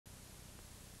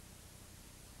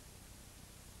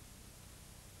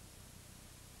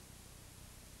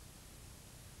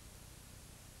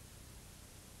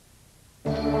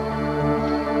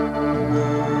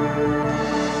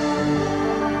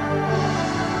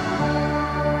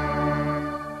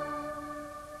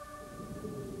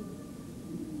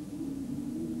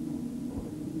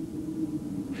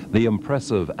The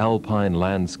impressive alpine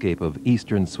landscape of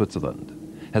eastern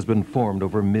Switzerland has been formed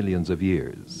over millions of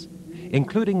years,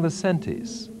 including the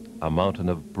Säntis, a mountain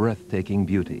of breathtaking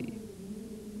beauty.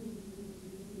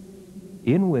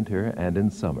 In winter and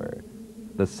in summer,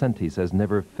 the Säntis has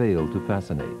never failed to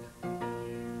fascinate.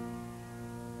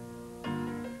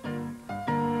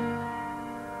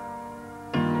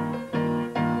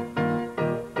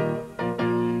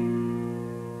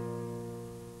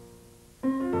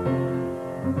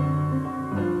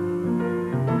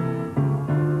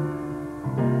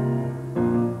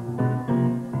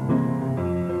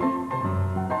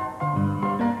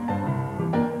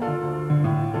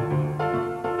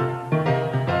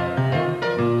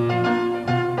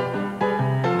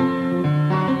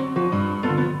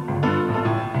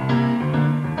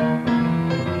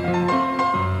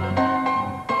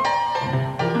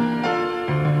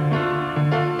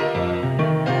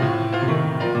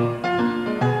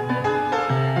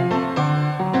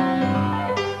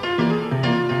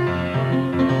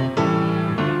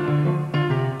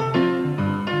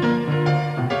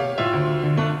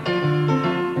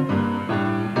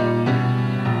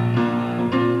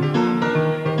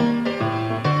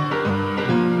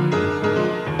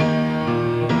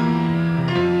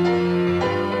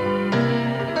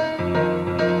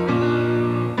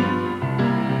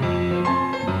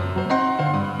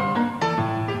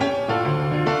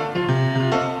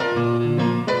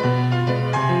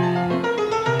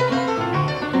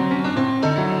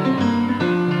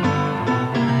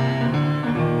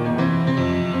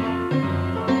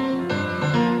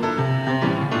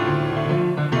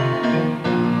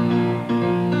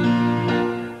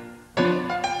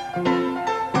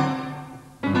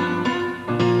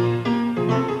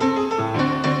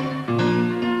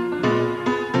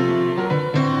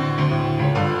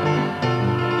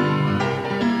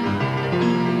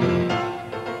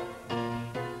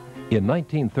 In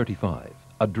 1935,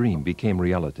 a dream became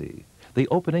reality. The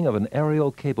opening of an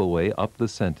aerial cableway up the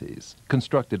Säntis,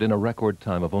 constructed in a record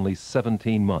time of only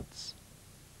 17 months.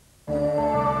 The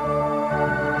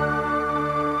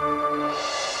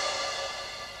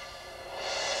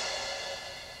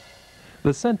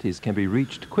Säntis can be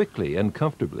reached quickly and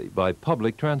comfortably by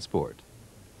public transport.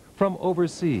 From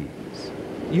overseas,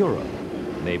 Europe,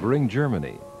 neighboring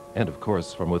Germany, and of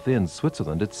course from within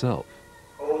Switzerland itself.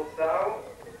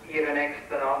 Ihre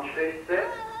nächsten Anschlüsse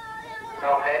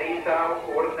nach Herisau,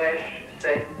 Urnesch,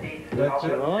 Säntis,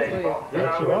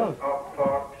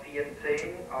 Abfahrt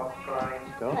 14,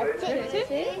 Alpine 12.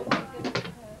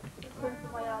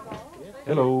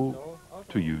 Hello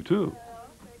to you too.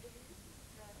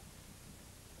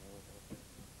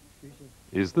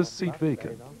 Is this seat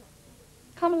vacant?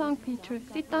 Come along, Peter.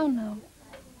 Sit down now.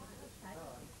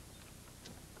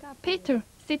 Peter,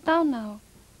 sit down now.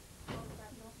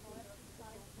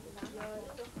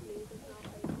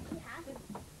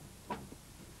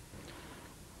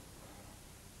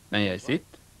 May I sit?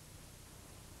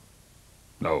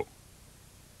 No.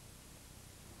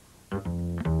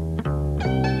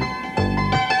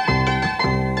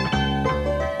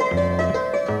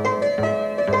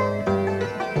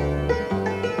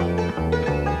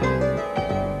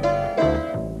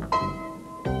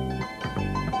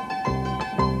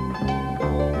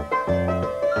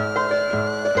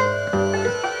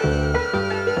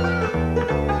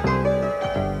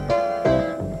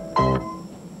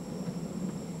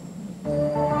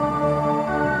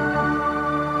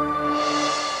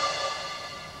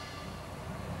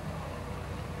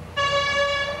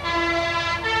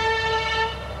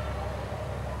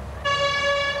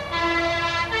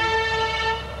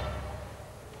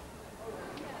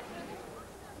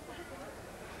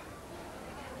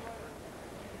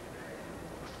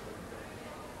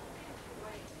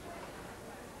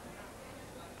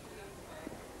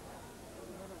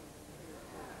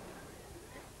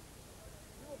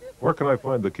 Where can I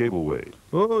find the cableway?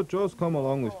 Oh, just come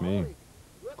along with me.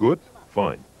 Good?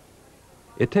 Fine.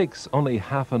 It takes only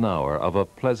half an hour of a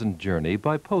pleasant journey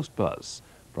by post bus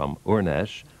from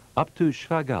Urnesch up to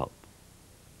Schwagalp.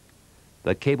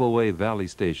 The Cableway Valley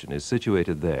Station is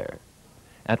situated there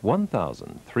at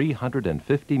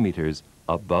 1,350 meters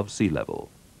above sea level.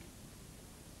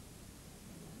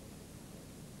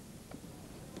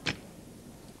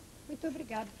 Muito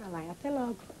obrigado, Fräulein. Até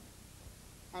logo.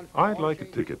 I'd like a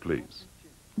ticket, please.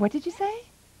 What did you say?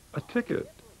 A ticket.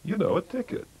 You know, a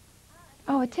ticket.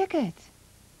 Oh, a ticket.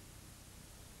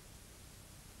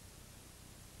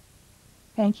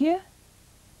 Thank you.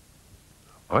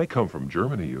 I come from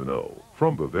Germany, you know.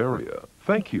 From Bavaria.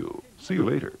 Thank you. See you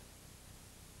later.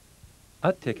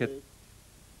 A ticket.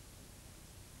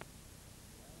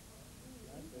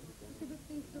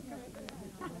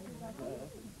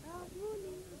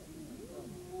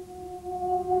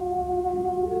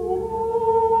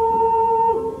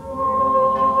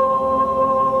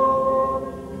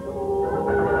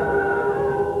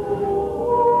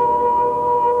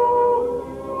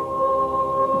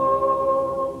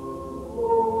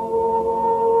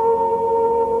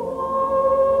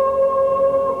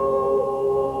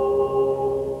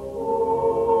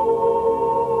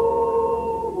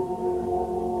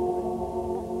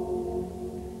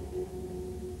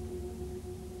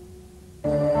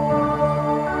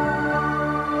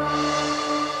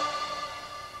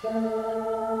 High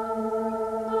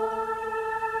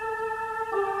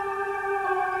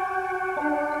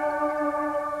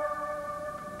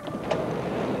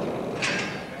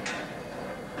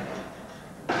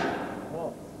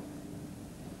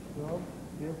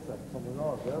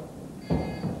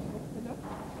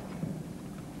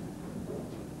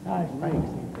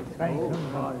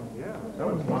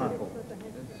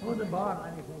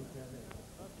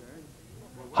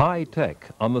tech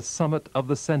on the summit of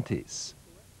the Säntis.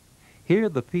 Here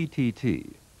the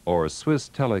PTT, or Swiss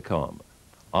Telecom,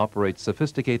 operates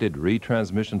sophisticated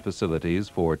retransmission facilities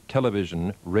for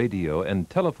television, radio, and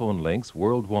telephone links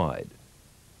worldwide.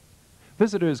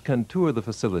 Visitors can tour the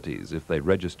facilities if they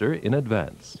register in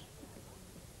advance.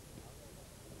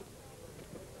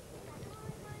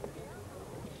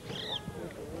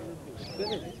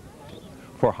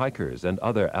 For hikers and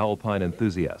other Alpine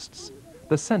enthusiasts,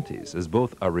 the Säntis is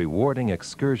both a rewarding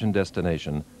excursion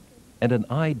destination and an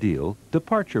ideal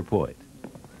departure point.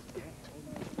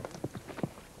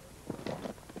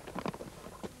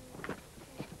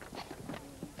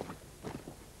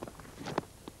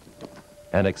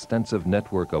 An extensive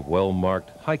network of well-marked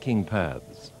hiking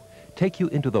paths take you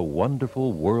into the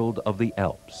wonderful world of the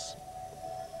Alps.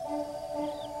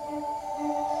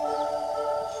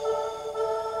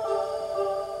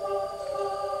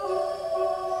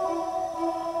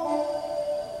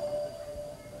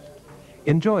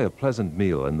 Enjoy a pleasant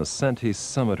meal in the Säntis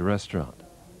Summit restaurant.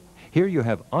 Here you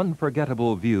have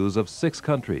unforgettable views of 6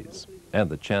 countries and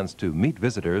the chance to meet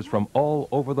visitors from all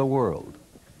over the world.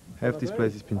 Have these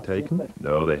places been taken?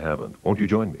 No, they haven't. Won't you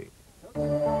join me?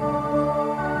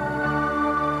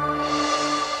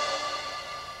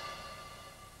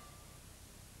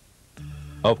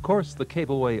 Of course, the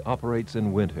cableway operates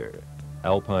in winter.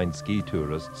 Alpine ski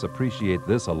tourists appreciate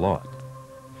this a lot.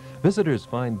 Visitors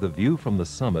find the view from the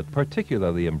summit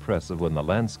particularly impressive when the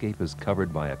landscape is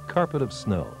covered by a carpet of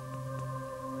snow.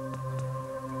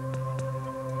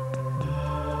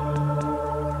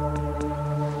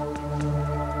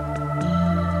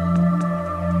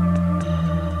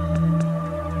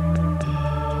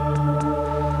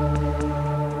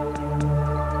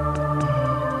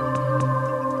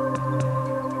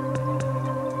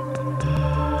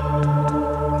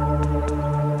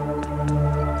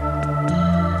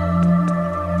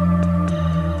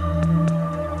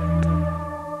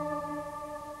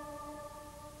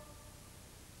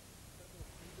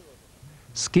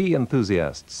 Ski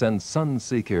enthusiasts and sun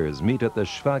seekers meet at the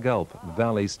Swiss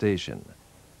Valley Station.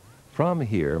 From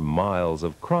here, miles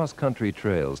of cross-country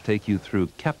trails take you through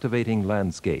captivating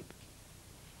landscape.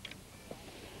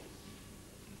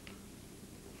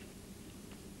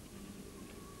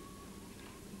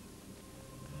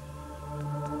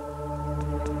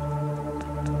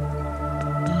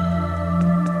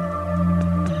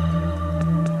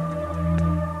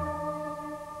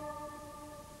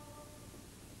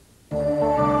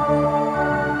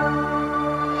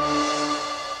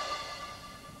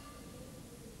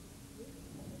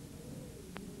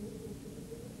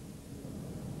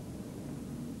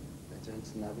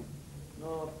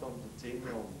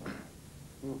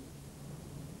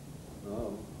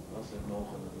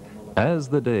 As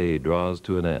the day draws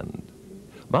to an end,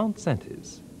 Mount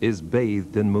Säntis is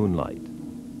bathed in moonlight.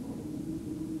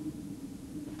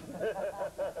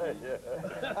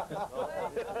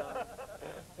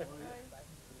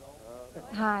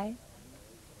 Hi.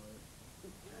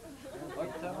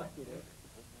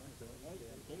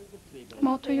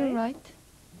 More to your right.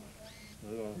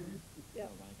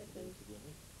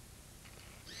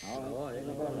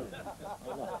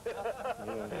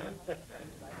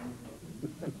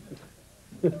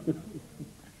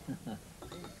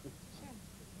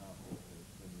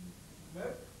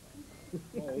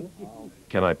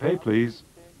 Can I pay, please?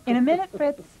 In a minute,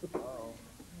 Fritz.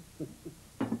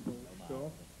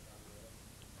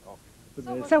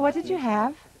 So what did you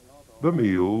have? The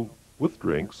meal with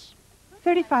drinks.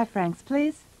 35 francs,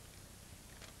 please.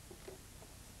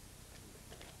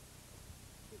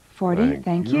 40,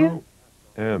 thank you.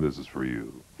 And this is for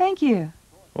you. Thank you.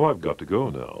 Oh, I've got to go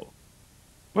now.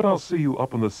 But I'll see you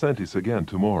up on the Säntis again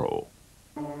tomorrow.